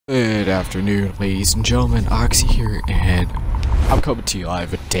Good afternoon, ladies and gentlemen. Oxy here, and I'm coming to you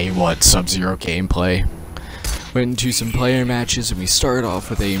live with Day 1 Sub-Zero gameplay. Went into some player matches, and we start off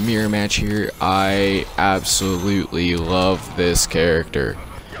with a mirror match here. I absolutely love this character.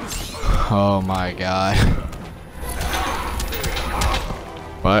 Oh my god.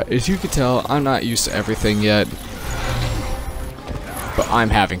 But as you can tell, I'm not used to everything yet, but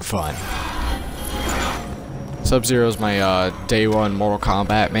I'm having fun. Sub-Zero is my Day 1 Mortal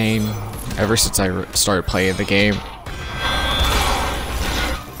Kombat main ever since I started playing the game.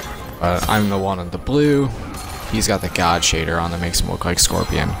 I'm the one in the blue. He's got the God shader on that makes him look like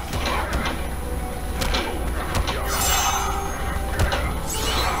Scorpion.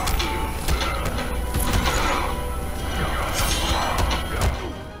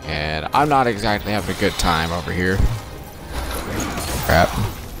 And I'm not exactly having a good time over here. Crap.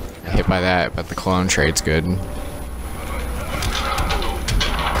 Hit by that, but the clone trade's good.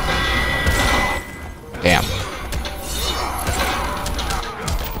 Damn.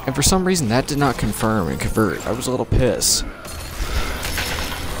 And for some reason that did not confirm and convert. I was a little pissed.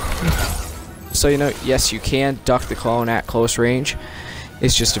 So you know, yes, you can duck the clone at close range.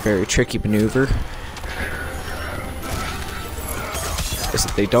 It's just a very tricky maneuver. Because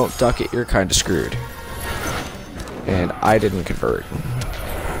if they don't duck it, you're kind of screwed. And I didn't convert.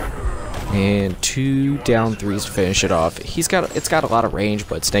 And 2 down 3s to finish it off. It's got a lot of range,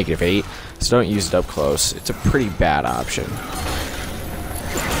 but it's -8, so don't use it up close. It's a pretty bad option.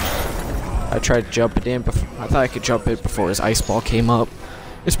 I tried jumping in before. I thought I could jump in before his ice ball came up.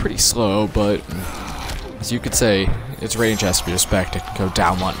 It's pretty slow, but as you could say, its range has to be respected. Go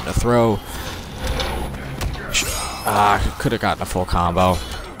down one to throw. Could have gotten a full combo.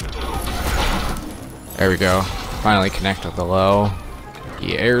 There we go. Finally connected the low.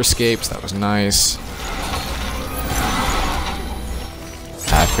 He air escapes, that was nice.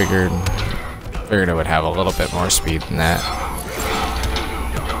 I figured it would have a little bit more speed than that.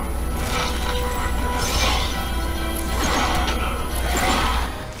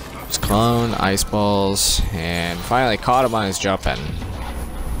 Just clone, ice balls, and finally caught him on his jumping.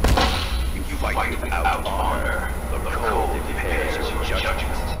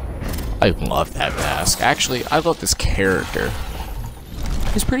 I love that mask. Actually, I love this character.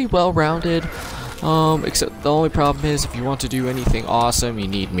 He's pretty well rounded, except the only problem is if you want to do anything awesome, you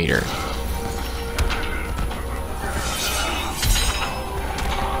need meter.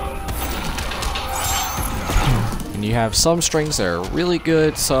 And you have some strings that are really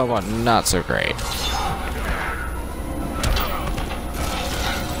good, some are not so great.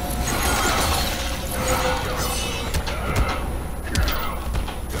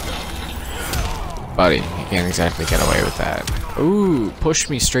 Buddy, you can't exactly get away with that. Ooh, pushed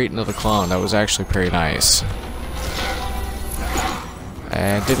me straight into the clone. That was actually pretty nice.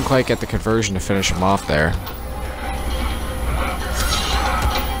 And didn't quite get the conversion to finish him off there.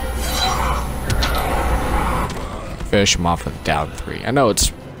 Finish him off with down 3. I know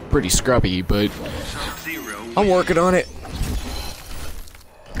it's pretty scrubby, but I'm working on it.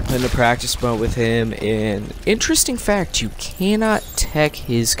 In the practice mode with him, and interesting fact, you cannot tech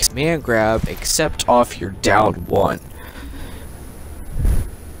his command grab except off your down 1.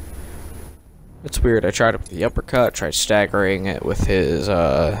 It's weird. I tried it with the uppercut, tried staggering it with his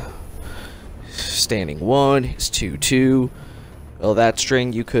standing 1, his 2-2. Well, that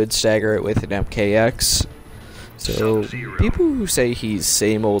string you could stagger it with an MKX. So people who say he's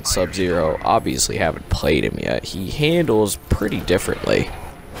same old Sub-Zero obviously haven't played him yet. He handles pretty differently.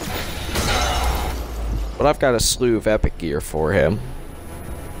 But I've got a slew of epic gear for him.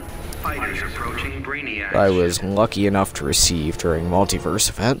 I was lucky enough to receive during multiverse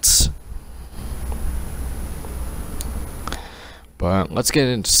events. But let's get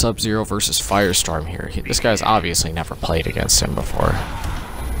into Sub-Zero versus Firestorm here. This guy's obviously never played against him before.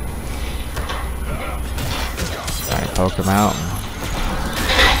 Alright, poke him out.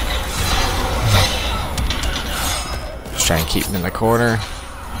 Just try and keep him in the corner.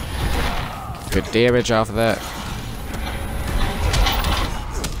 Good damage off of that.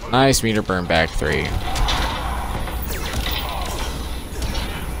 Nice meter burn back 3.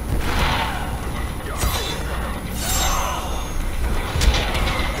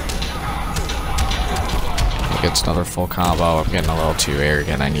 Gets another full combo. I'm getting a little too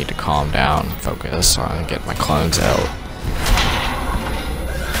arrogant. I need to calm down, focus on getting my clones out.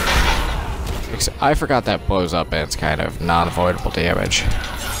 I forgot that blows up and it's kind of non-avoidable damage.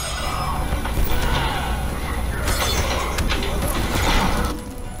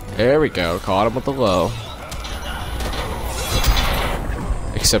 There we go, caught him with the low.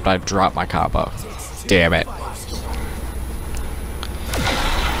 Except I dropped my combo. Damn it.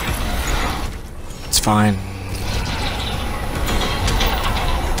 fine.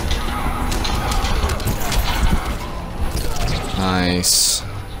 Nice.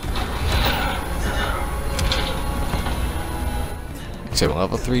 Except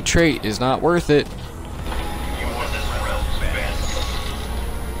level 3 trait is not worth it.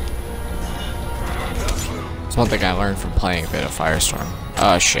 That's one thing I learned from playing a bit of Firestorm.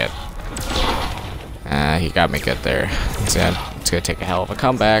 Oh shit. He got me good there. Instead, it's gonna take a hell of a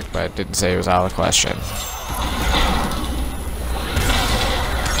comeback, but it didn't say it was out of the question.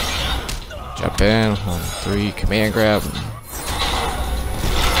 Jump in, 1-3, command grab.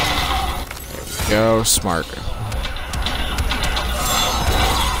 There we go, smart.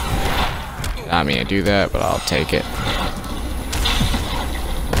 Not me to do that, but I'll take it.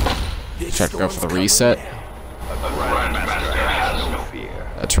 Try to go for the reset.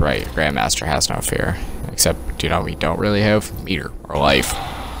 That's right, Grandmaster has no fear. Except, you know, we don't really have meter or life.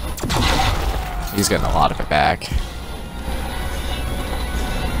 He's getting a lot of it back.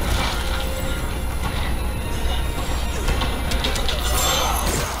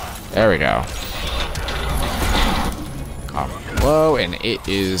 There we go. Whoa, and it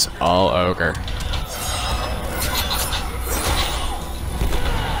is all ogre.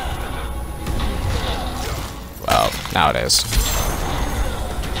 Well, now it is.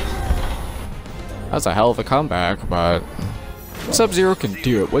 That's a hell of a comeback, but Sub-Zero can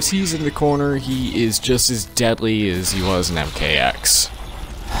do it. Once he's in the corner, he is just as deadly as he was in MKX.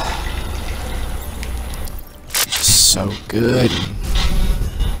 So good.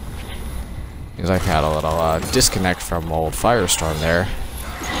 Because I've had a little disconnect from old Firestorm there.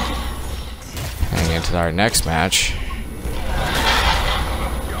 Heading into our next match.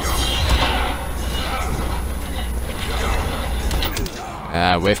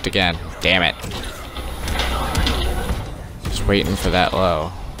 Whiffed again. Damn it. Just waiting for that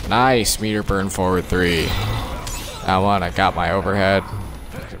low. Nice meter burn forward 3. That one, I got my overhead.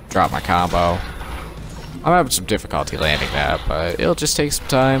 Dropped my combo. I'm having some difficulty landing that, but it'll just take some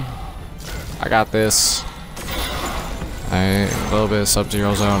time. I got this. A little bit of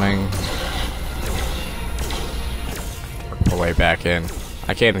Sub-Zero zoning. Work my way back in.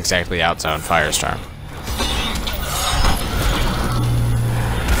 I can't exactly outzone Firestorm.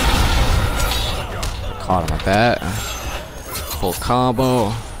 Caught him with that. Full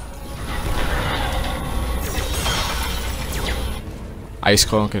combo. Ice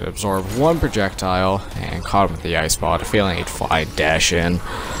Clone could absorb 1 projectile and caught him with the Ice Ball. I had a feeling he'd fly dash in.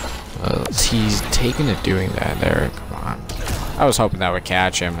 He's taken to doing that there. Come on. I was hoping that would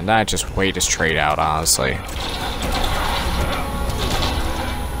catch him, and that just wait his trade out, honestly.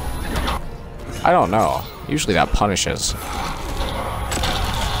 I don't know. Usually that punishes.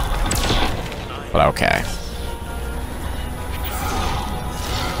 But okay.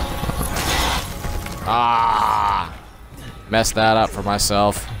 Ah! Messed that up for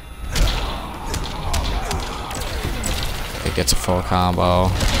myself. It gets a full combo.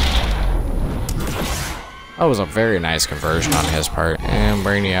 That was a very nice conversion on his part. And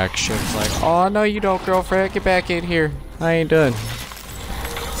Brainiac shit's like, oh no you don't, girlfriend, get back in here. I ain't done.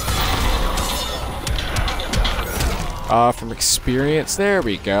 From experience, there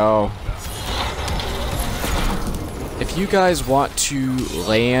we go. If you guys want to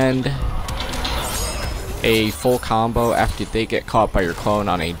land a full combo after they get caught by your clone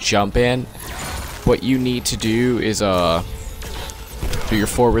on a jump in, what you need to do is do your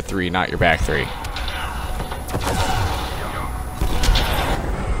forward 3, not your back 3.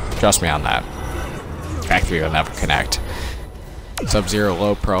 Trust me on that. Back 3 will never connect. Sub-Zero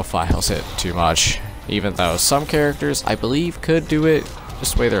low profiles it too much. Even though some characters, I believe, could do it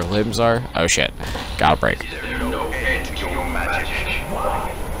just the way their limbs are. Oh shit. Gotta break.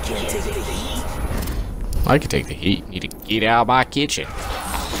 I can take the heat. Need to get out of my kitchen.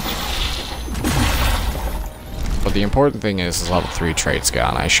 But the important thing is level 3 trait's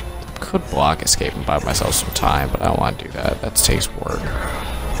gone. I could block escape and buy myself some time, but I don't want to do that. That takes work.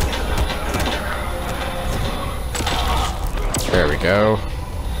 There we go.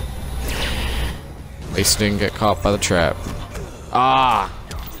 At least didn't get caught by the trap. Ah!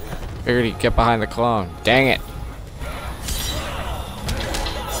 Figured he'd get behind the clone. Dang it.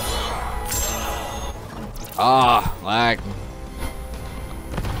 Ah, lag.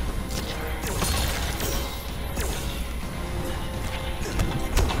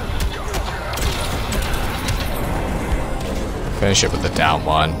 Finish it with the down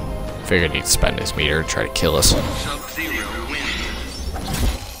 1. Figured he'd spend his meter to try to kill us.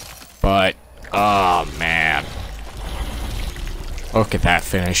 But, oh man. Look at that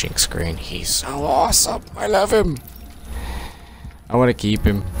finishing screen. He's so awesome. I love him. I want to keep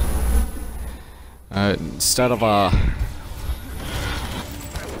him. Instead of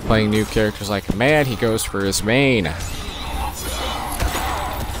playing new characters like Command, he goes for his main.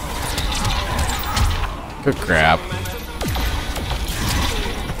 Good grab.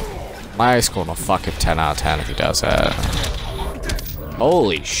 My high school will fucking 10 out of 10 if he does that.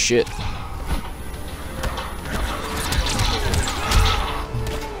 Holy shit.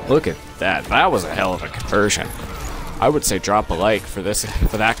 Look at that. That was a hell of a conversion. I would say drop a like for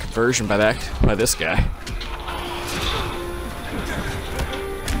that conversion by this guy.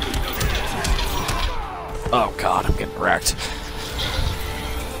 Oh god, I'm getting wrecked.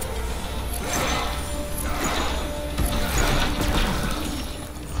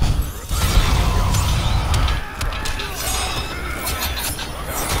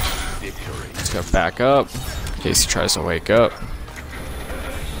 Let's go back up in case he tries to wake up.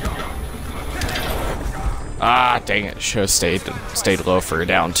 Ah, dang it. Should have stayed low for a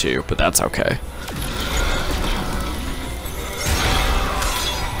down 2, but that's okay.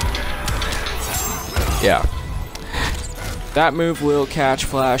 Yeah. That move will catch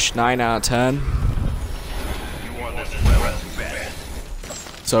Flash 9 out of 10.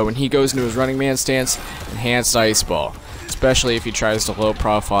 So when he goes into his running man stance, enhanced ice ball. Especially if he tries to low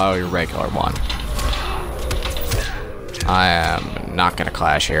profile your regular one. I am not gonna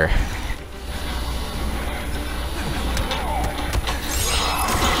clash here.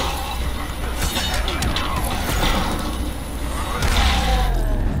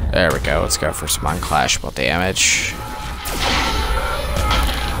 There we go, let's go for some unclashable damage.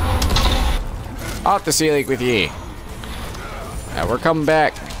 Off the ceiling with ye. Yeah, we're coming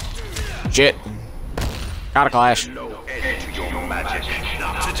back. Shit. Gotta clash.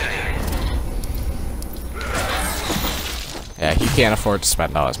 Yeah, he can't afford to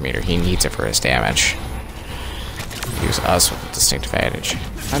spend all his meter. He needs it for his damage. Use us with a distinct advantage.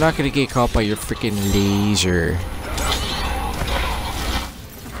 I'm not gonna get caught by your freaking laser.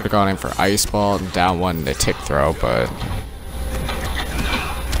 Could've gone in for ice ball and down 1 to tick throw, but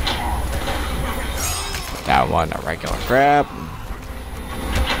down 1 a regular grab.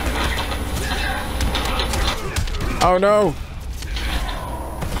 Oh no!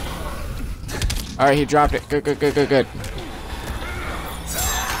 Alright, he dropped it. Good, good, good, good, good.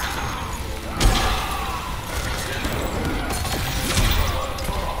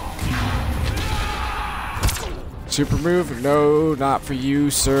 Super move? No, not for you,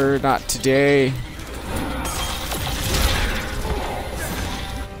 sir. Not today.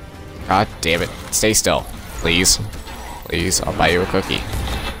 God damn it. Stay still. Please. Please, I'll buy you a cookie.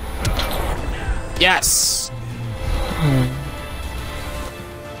 Yes!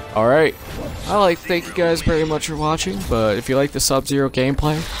 Alright. I'd like to thank you guys very much for watching, but if you like the Sub-Zero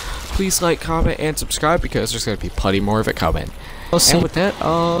gameplay, please like, comment, and subscribe because there's going to be plenty more of it coming. And with that,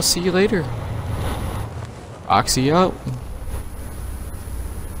 I'll see you later. Oxy out.